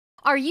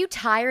Are you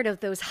tired of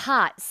those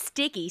hot,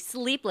 sticky,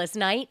 sleepless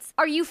nights?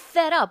 Are you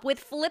fed up with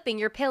flipping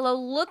your pillow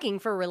looking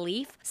for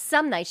relief?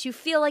 Some nights you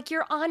feel like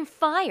you're on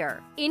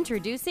fire.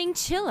 Introducing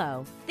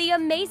Chillow, the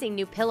amazing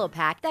new pillow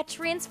pack that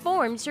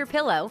transforms your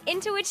pillow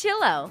into a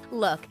Chillow.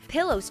 Look,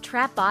 pillows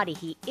trap body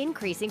heat,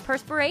 increasing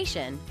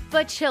perspiration,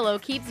 but Chillow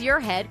keeps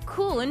your head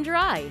cool and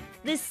dry.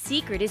 The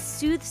secret is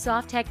Soothe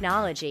Soft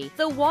technology,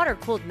 the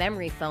water-cooled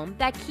memory foam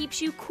that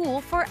keeps you cool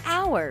for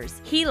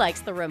hours. He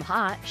likes the room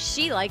hot,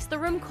 she likes the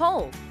room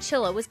cold.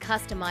 Chillow is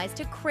customized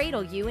to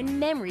cradle you in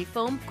memory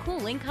foam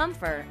cooling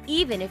comfort.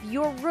 Even if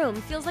your room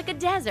feels like a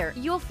desert,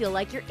 you'll feel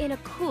like you're in a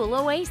cool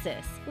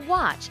oasis.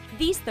 Watch,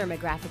 these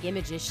thermographic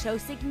images show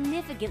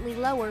significantly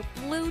lower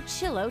blue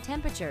Chillow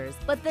temperatures,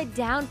 but the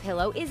down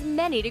pillow is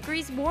many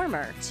degrees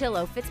warmer.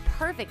 Chillow fits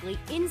perfectly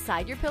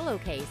inside your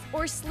pillowcase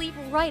or sleep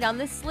right on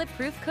this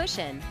slip-proof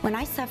cushion. When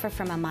I suffer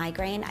from a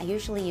migraine, I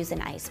usually use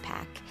an ice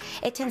pack.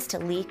 It tends to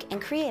leak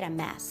and create a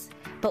mess.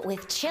 But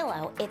with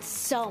Chillow, it's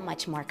so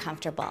much more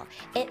comfortable.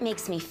 It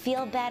makes me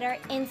feel better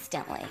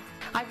instantly.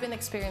 I've been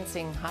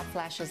experiencing hot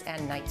flashes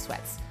and night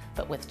sweats,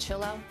 but with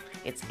Chillow,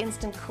 it's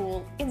instant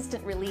cool,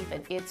 instant relief,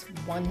 and it's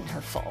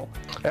wonderful.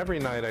 Every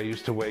night I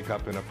used to wake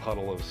up in a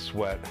puddle of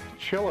sweat.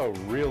 Chillow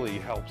really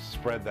helps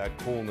spread that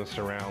coolness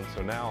around,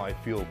 so now I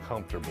feel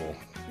comfortable.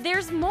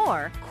 There's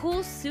more.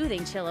 Cool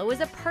Soothing Chillow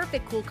is a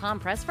perfect cool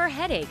compress for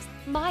headaches,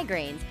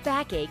 migraines,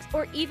 backaches,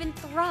 or even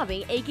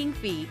throbbing aching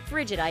feet.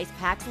 Frigid ice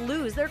packs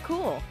lose their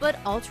cool, but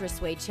Ultra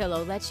Suede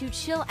Chillow lets you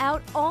chill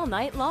out all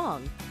night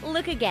long.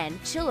 Look again,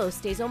 Chillow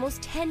stays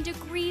almost 10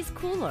 degrees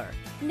cooler.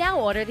 Now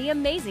order the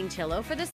amazing Chillow for the